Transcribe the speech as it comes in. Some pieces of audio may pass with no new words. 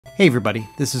Hey everybody,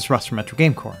 this is Russ from Metro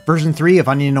Game Core. Version 3 of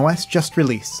OnionOS just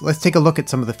released. Let's take a look at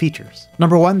some of the features.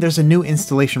 Number 1, there's a new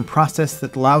installation process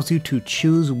that allows you to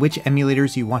choose which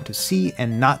emulators you want to see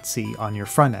and not see on your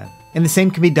front end. And the same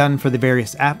can be done for the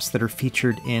various apps that are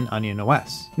featured in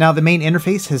OnionOS. Now the main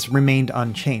interface has remained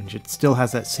unchanged, it still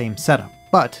has that same setup.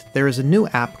 But there is a new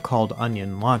app called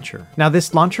Onion Launcher. Now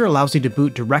this launcher allows you to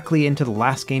boot directly into the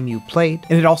last game you played,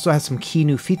 and it also has some key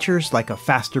new features like a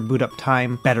faster boot up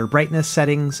time, better brightness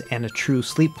settings, and a true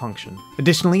sleep function.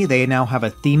 Additionally, they now have a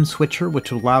theme switcher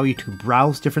which will allow you to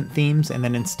browse different themes and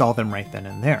then install them right then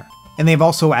and there. And they've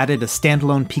also added a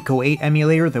standalone Pico 8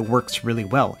 emulator that works really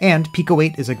well, and Pico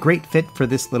 8 is a great fit for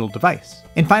this little device.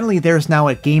 And finally, there's now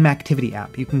a game activity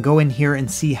app. You can go in here and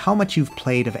see how much you've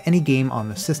played of any game on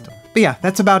the system. But yeah,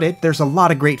 that's about it. There's a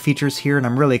lot of great features here, and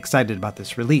I'm really excited about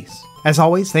this release. As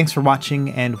always, thanks for watching,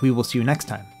 and we will see you next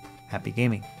time. Happy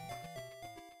gaming.